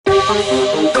This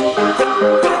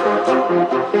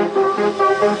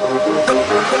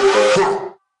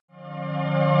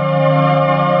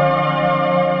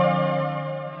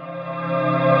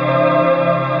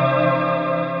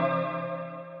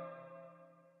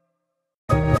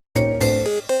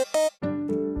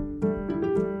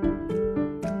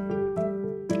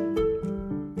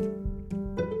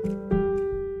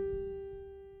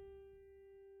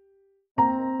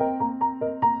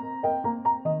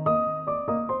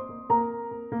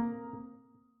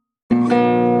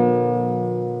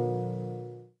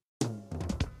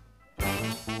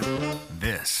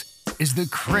is the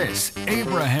Chris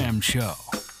Abraham Show.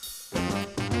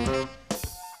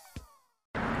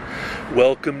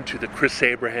 Welcome to the Chris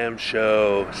Abraham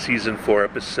Show, Season 4,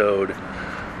 Episode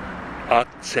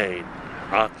Octane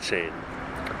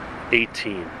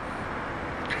 18.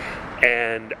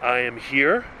 And I am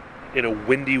here in a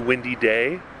windy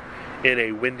day, in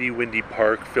a windy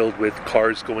park filled with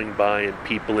cars going by and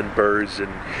people and birds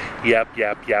and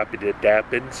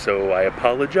yapping, so I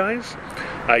apologize.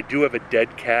 I do have a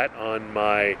dead cat on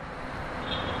my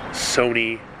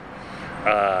Sony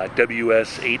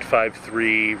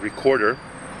WS-853 recorder,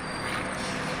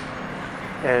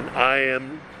 and I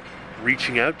am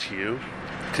reaching out to you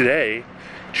today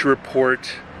to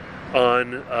report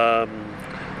on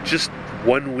just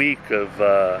 1 week of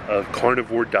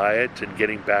carnivore diet and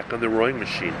getting back on the rowing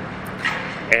machine.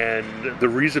 And the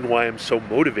reason why I'm so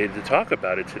motivated to talk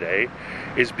about it today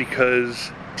is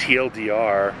because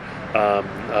TLDR,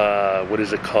 what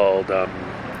is it called?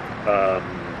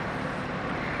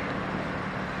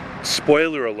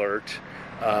 Spoiler alert,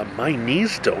 my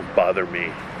knees don't bother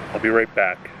me. I'll be right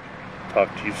back.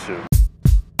 Talk to you soon.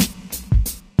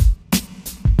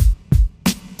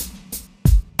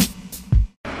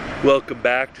 Welcome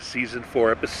back to Season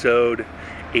 4, Episode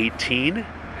 18.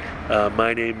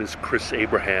 My name is Chris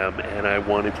Abraham, and I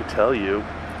wanted to tell you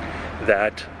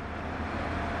that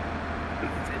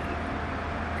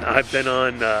I've been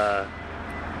on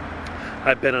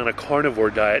a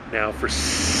carnivore diet now for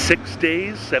 7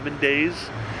 days,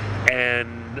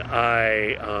 and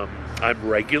I'm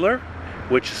regular,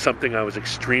 which is something I was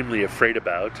extremely afraid of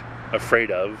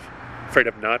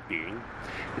not being.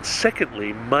 And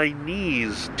secondly, my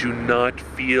knees do not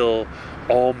feel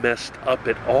all messed up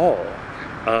at all.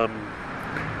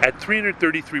 At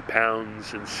 333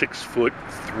 pounds and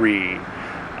 6'3",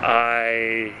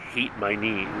 I hate my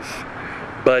knees.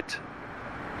 But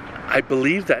I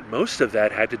believe that most of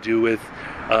that had to do with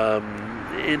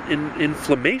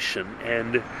inflammation.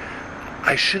 And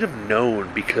I should have known,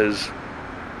 because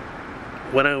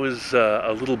when I was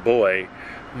a little boy,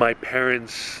 my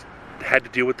parents had to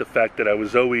deal with the fact that I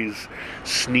was always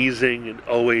sneezing and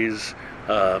always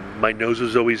my nose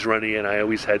was always runny, and I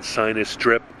always had sinus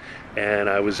drip, and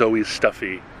I was always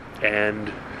stuffy.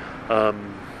 And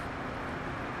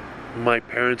my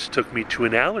parents took me to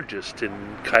an allergist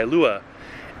in Kailua,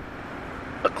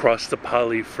 across the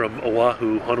Pali from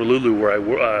Oahu, Honolulu, where I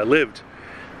lived,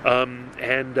 and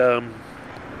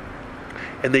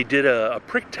they did a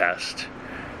prick test.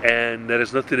 And that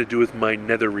has nothing to do with my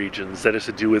nether regions. That has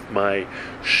to do with my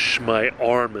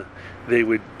arm. They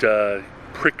would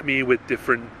prick me with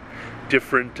different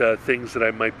things that I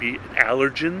might be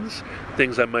allergens,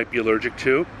 things I might be allergic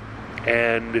to.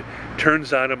 And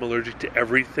turns out I'm allergic to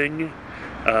everything,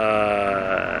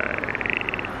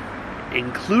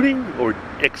 including or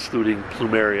excluding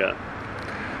plumeria.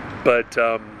 But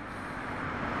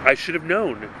I should have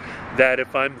known that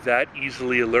if I'm that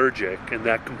easily allergic and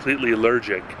that completely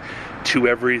allergic to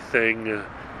everything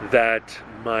that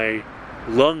my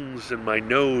lungs and my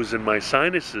nose and my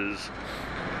sinuses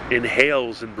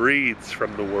inhales and breathes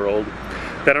from the world,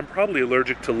 that I'm probably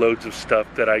allergic to loads of stuff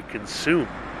that I consume.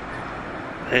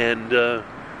 And now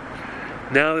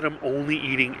that I'm only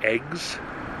eating eggs,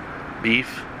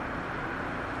 beef,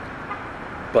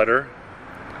 butter,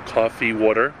 coffee,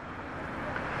 water,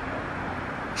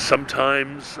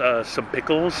 sometimes some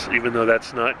pickles, even though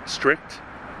that's not strict,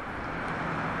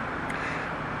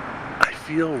 I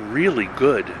feel really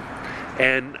good.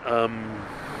 And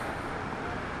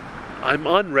I'm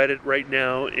on Reddit right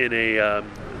now in a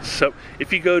so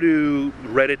if you go to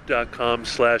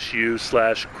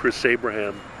reddit.com/u/Chris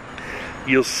Abraham,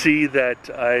 you'll see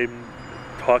that I'm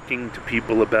talking to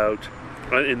people about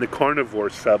in the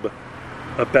carnivore sub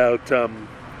about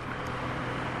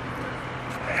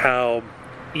how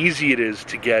easy it is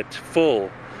to get full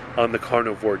on the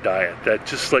carnivore diet. That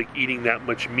just like eating that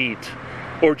much meat,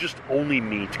 or just only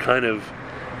meat, kind of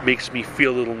makes me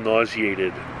feel a little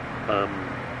nauseated.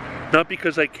 Not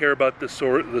because I care about the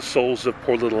souls of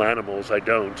poor little animals, I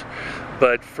don't.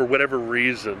 But for whatever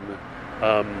reason,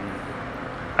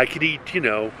 I could eat,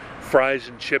 fries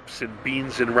and chips and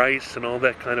beans and rice and all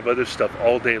that kind of other stuff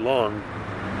all day long.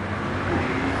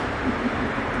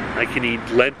 I can eat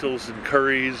lentils and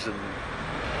curries,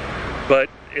 but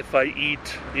if I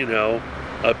eat, a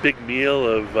big meal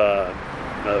of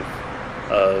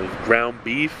ground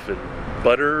beef and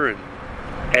butter and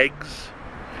eggs,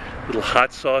 little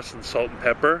hot sauce and salt and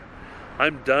pepper,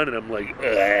 I'm done, and I'm like,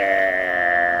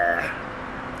 ugh.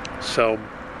 So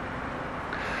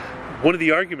one of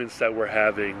the arguments that we're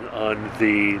having on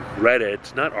the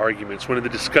Reddit, not arguments, one of the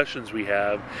discussions we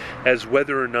have as to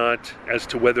whether or not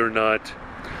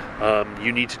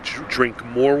you need to drink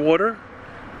more water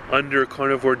under a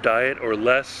carnivore diet or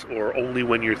less, or only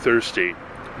when you're thirsty.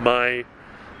 My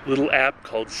little app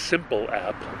called Simple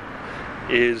App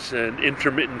is an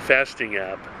intermittent fasting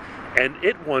app, and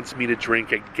it wants me to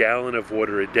drink a gallon of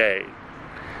water a day.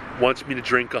 It wants me to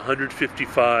drink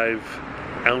 155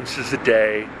 ounces a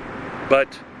day,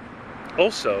 but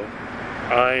also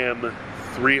I am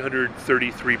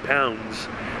 333 pounds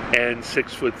and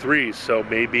 6'3", so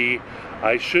maybe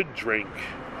I should drink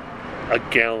a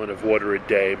gallon of water a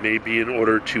day, maybe in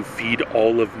order to feed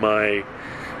all of my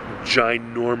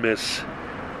ginormous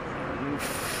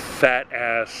fat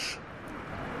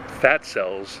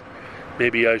cells.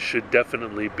 Maybe I should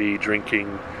definitely be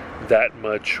drinking that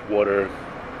much water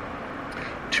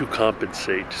to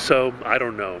compensate. So I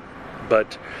don't know,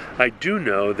 but I do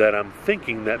know that I'm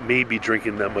thinking that maybe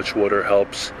drinking that much water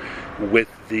helps with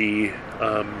the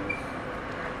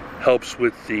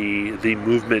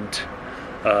movement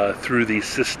through the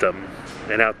system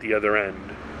and out the other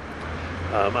end.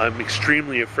 I'm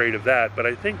extremely afraid of that, but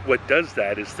I think what does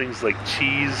that is things like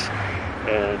cheese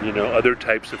and other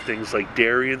types of things like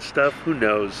dairy and stuff. Who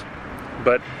knows?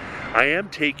 But I am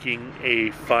taking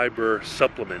a fiber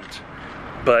supplement,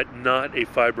 but not a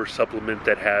fiber supplement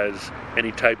that has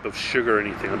any type of sugar or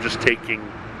anything. I'm just taking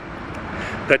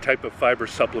that type of fiber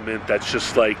supplement that's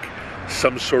just like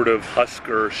some sort of husk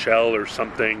or shell or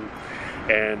something,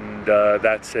 and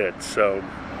that's it. So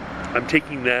I'm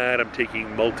taking that. I'm taking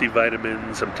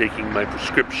multivitamins. I'm taking my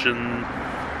prescription.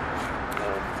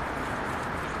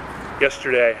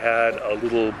 Yesterday I had a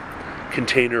little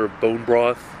container of bone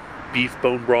broth, beef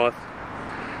bone broth.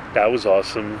 That was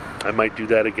awesome. I might do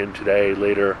that again today.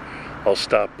 Later I'll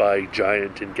stop by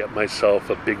Giant and get myself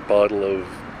a big bottle of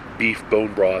beef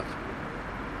bone broth.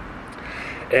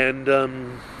 And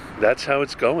that's how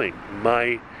it's going.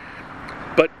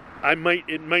 But it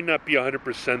might not be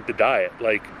 100% the diet.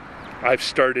 Like, I've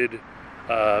started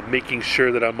making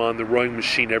sure that I'm on the rowing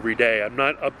machine every day. I'm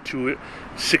not up to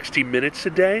 60 minutes a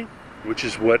day, which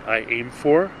is what I aim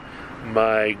for.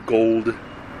 My golden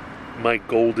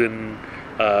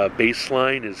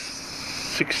baseline is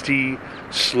 60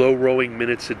 slow rowing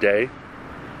minutes a day.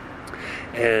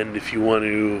 And if you want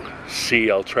to see,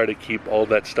 I'll try to keep all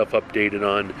that stuff updated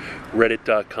on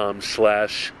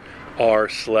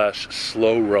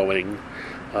reddit.com/r/slow rowing.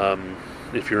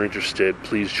 If you're interested,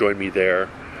 please join me there.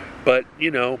 But,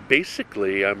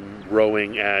 basically I'm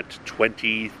rowing at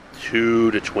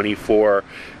 22 to 24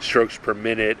 strokes per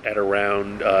minute at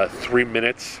around 3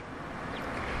 minutes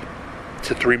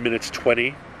to 3 minutes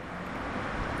 20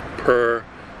 per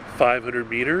 500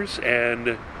 meters.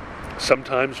 And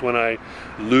sometimes when I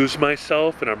lose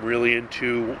myself and I'm really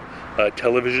into a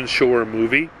television show or a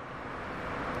movie,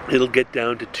 it'll get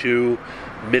down to 2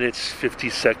 minutes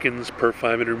 50 seconds per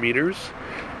 500 meters.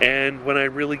 And when I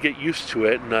really get used to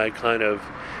it and I kind of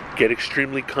get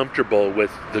extremely comfortable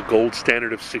with the gold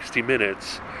standard of 60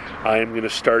 minutes, I am going to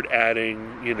start adding,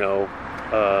 in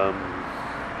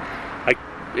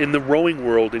the rowing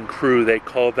world, in crew, they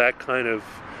call that kind of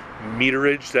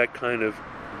meterage, that kind of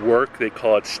work, they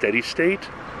call it steady state,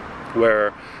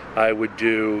 where I would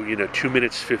do 2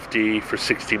 minutes 50 for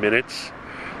 60 minutes,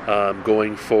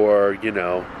 going for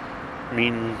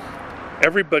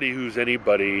everybody who's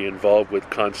anybody involved with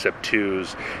Concept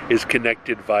 2s is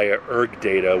connected via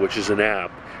ErgData, which is an app,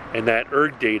 and that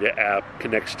ErgData app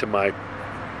connects to my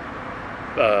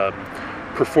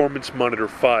Performance Monitor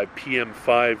 5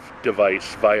 PM5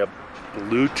 device via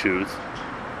Bluetooth,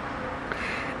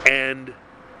 and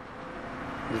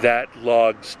that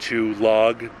logs to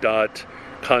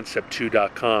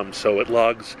log.concept2.com. So it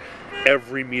logs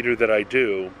every meter that I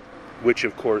do, which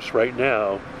of course right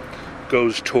now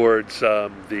goes towards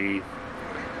the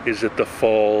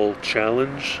fall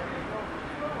challenge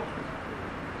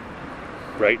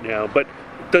right now. But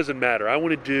it doesn't matter. I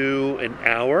want to do an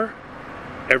hour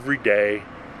every day,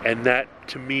 and that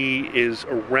to me is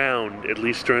around, at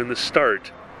least during the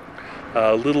start,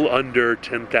 a little under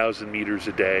 10,000 meters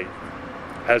a day.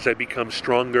 As I become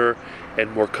stronger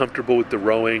and more comfortable with the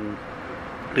rowing,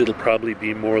 it'll probably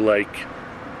be more like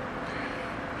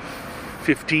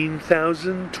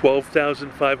 15,000,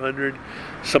 12,500,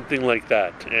 something like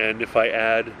that. And if I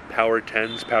add power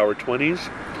 10s, power 20s,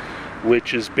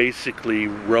 which is basically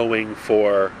rowing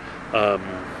for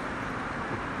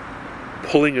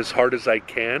pulling as hard as I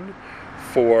can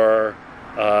for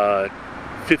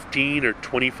 15 or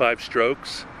 25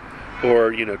 strokes,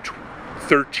 or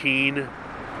 13,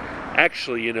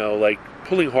 actually, like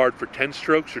pulling hard for 10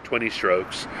 strokes or 20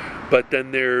 strokes, but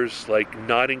then there's like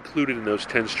not included in those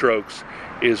 10 strokes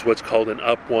is what's called an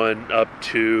up 1, up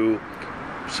 2,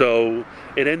 so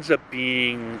it ends up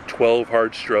being 12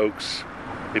 hard strokes,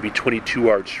 maybe 22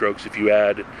 hard strokes if you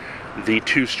add the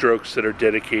 2 strokes that are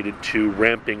dedicated to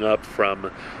ramping up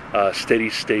from steady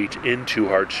state into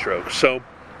hard strokes. So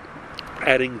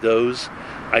adding those,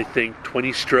 I think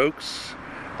 20 strokes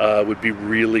would be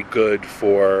really good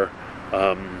for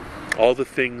all the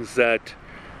things that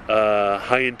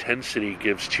high intensity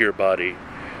gives to your body.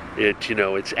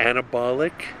 It's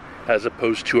anabolic as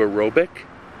opposed to aerobic.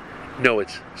 No,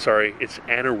 it's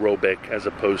anaerobic as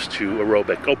opposed to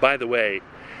aerobic. Oh, by the way,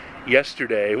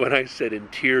 yesterday when I said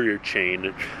interior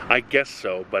chain, I guess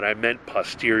so, but I meant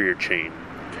posterior chain.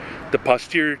 The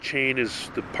posterior chain is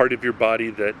the part of your body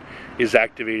that is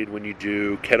activated when you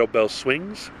do kettlebell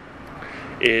swings.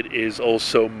 It is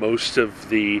also most of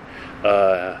the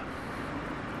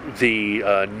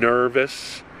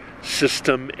nervous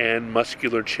system and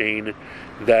muscular chain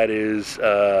that is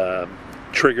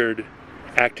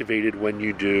activated when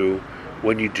you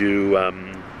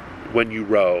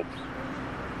row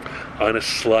on a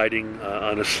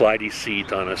sliding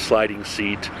seat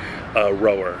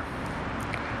rower.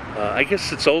 I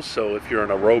guess it's also if you're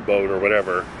on a rowboat or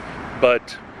whatever,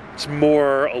 but it's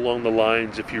more along the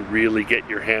lines if you really get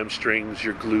your hamstrings,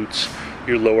 your glutes,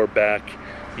 your lower back,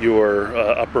 your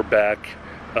upper back,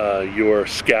 your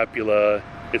scapula,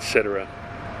 etc.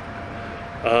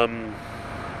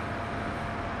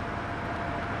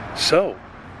 So,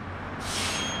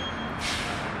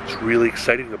 it's really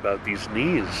exciting about these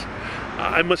knees.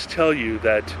 I must tell you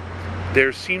that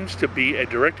there seems to be a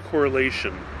direct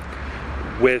correlation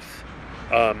with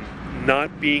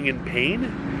not being in pain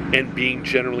and being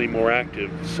generally more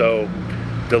active. So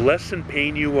the less in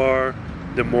pain you are,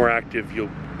 the more active you'll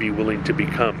be willing to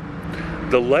become.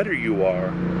 The lighter you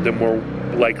are, the more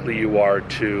likely you are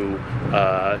to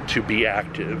be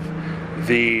active.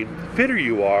 The fitter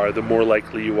you are, the more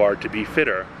likely you are to be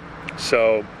fitter.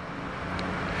 So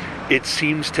it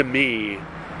seems to me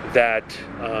that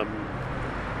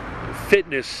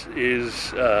fitness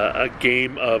is a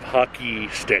game of hockey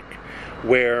stick,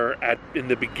 where in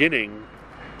the beginning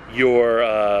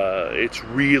it's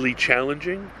really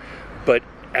challenging, but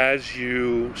as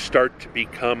you start to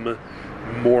become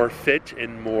more fit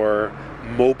and more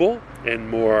mobile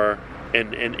and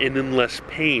in less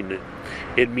pain,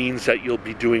 it means that you'll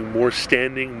be doing more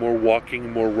standing, more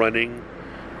walking, more running,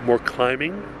 more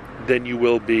climbing than you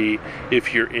will be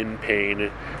if you're in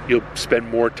pain. You'll spend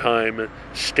more time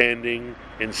standing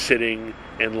and sitting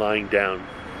and lying down.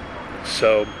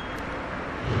 So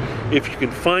if you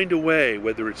can find a way,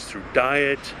 whether it's through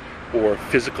diet or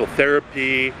physical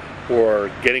therapy or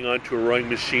getting onto a rowing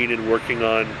machine and working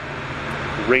on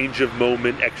range of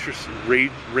movement exercises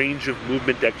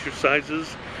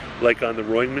like on the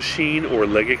rowing machine or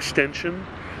leg extension,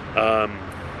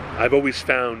 I've always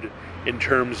found in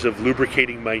terms of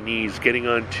lubricating my knees, getting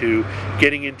into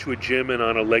a gym and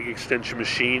on a leg extension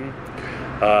machine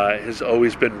has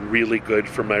always been really good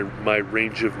for my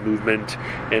range of movement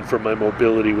and for my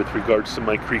mobility with regards to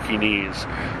my creaky knees.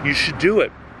 You should do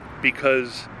it,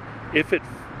 because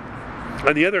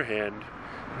on the other hand,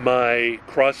 my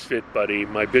CrossFit buddy,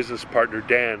 my business partner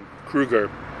Dan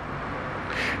Kruger,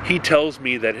 he tells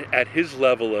me that at his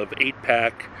level of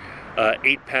 8-pack,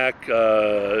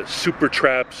 super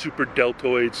trap, super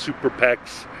deltoids, super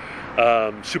pecs,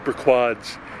 super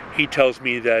quads, he tells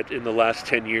me that in the last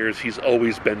 10 years he's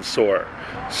always been sore.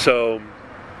 So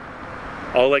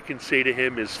all I can say to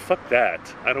him is, fuck that.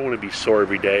 I don't want to be sore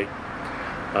every day.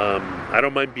 I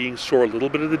don't mind being sore a little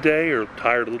bit of the day or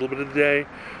tired a little bit of the day,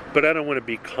 but I don't want to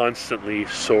be constantly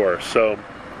sore. So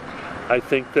I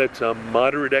think that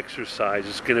moderate exercise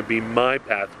is going to be my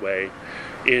pathway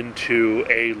into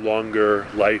a longer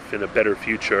life and a better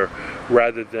future,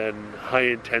 rather than high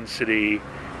intensity,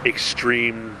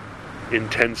 extreme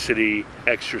intensity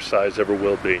exercise ever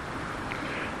will be.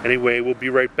 Anyway, we'll be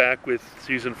right back with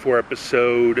season 4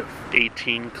 episode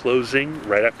 18 closing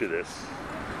right after this.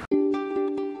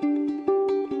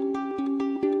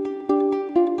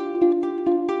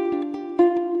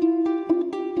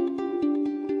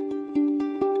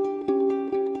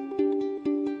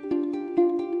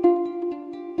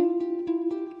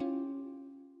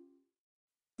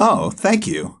 Oh, thank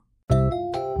you.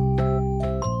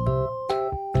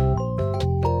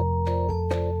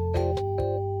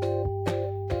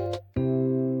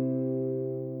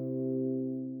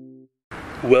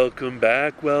 Welcome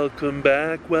back, welcome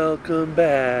back, welcome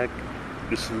back.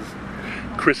 This is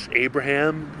Chris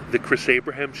Abraham, The Chris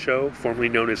Abraham Show, formerly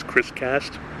known as Chris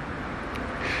Cast.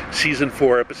 Season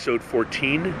 4, Episode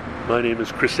 14. My name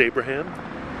is Chris Abraham.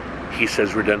 He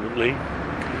says redundantly.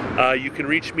 You can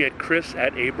reach me at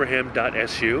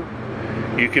chris@abraham.su.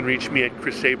 You can reach me at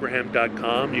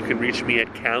chrisabraham.com. You can reach me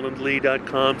at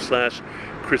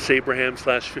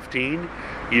calendly.com/chrisabraham/15.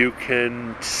 You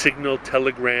can Signal,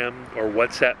 Telegram, or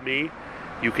WhatsApp me.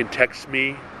 You can text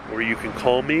me, or you can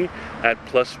call me at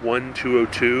 +1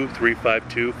 202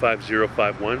 352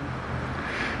 5051.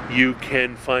 You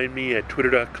can find me at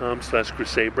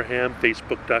twitter.com/chrisabraham,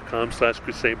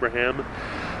 facebook.com/chrisabraham,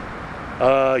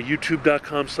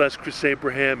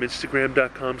 youtube.com/chrisabraham,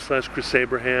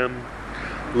 instagram.com/chrisabraham,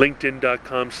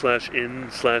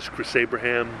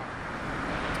 linkedin.com/in/chrisabraham.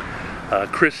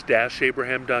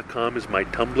 Chris-Abraham.com is my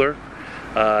Tumblr.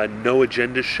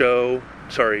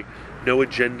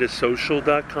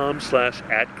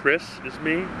 noagendasocial.com/@Chris is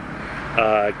me.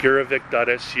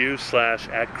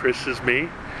 Girovic.su/@Chris is me.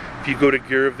 If you go to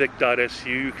girovic.su,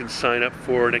 you can sign up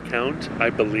for an account,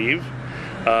 I believe,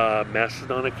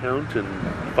 Mastodon account, and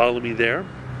follow me there.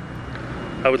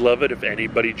 I would love it if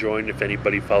anybody joined, if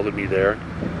anybody followed me there.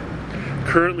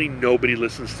 Currently, nobody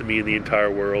listens to me in the entire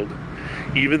world.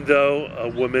 Even though a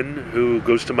woman who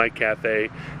goes to my cafe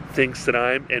thinks that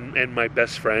I'm, and my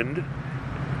best friend,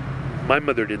 my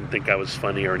mother didn't think I was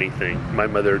funny or anything. My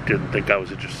mother didn't think I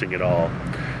was interesting at all.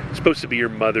 It's supposed to be your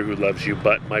mother who loves you,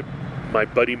 but my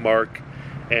buddy Mark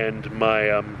and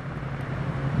my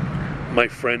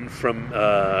friend from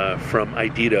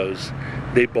Iditos,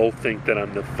 they both think that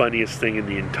I'm the funniest thing in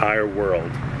the entire world.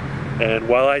 And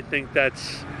while I think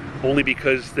that's only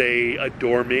because they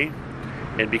adore me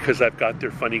and because I've got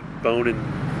their funny bone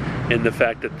and the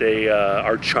fact that they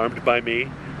are charmed by me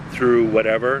through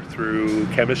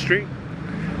chemistry.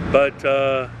 But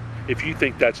if you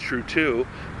think that's true too,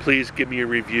 please give me a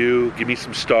review, give me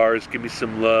some stars, give me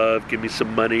some love, give me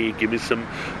some money, give me some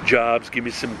jobs, give me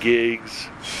some gigs,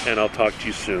 and I'll talk to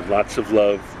you soon. Lots of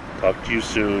love. Talk to you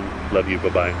soon. Love you.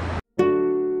 Bye-bye.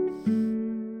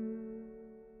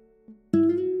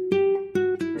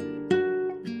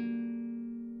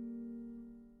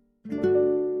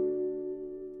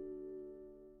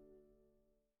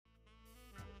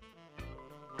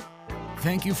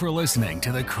 Thank you for listening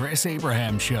to The Chris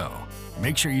Abraham Show.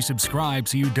 Make sure you subscribe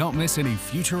so you don't miss any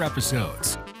future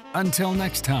episodes. Until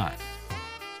next time.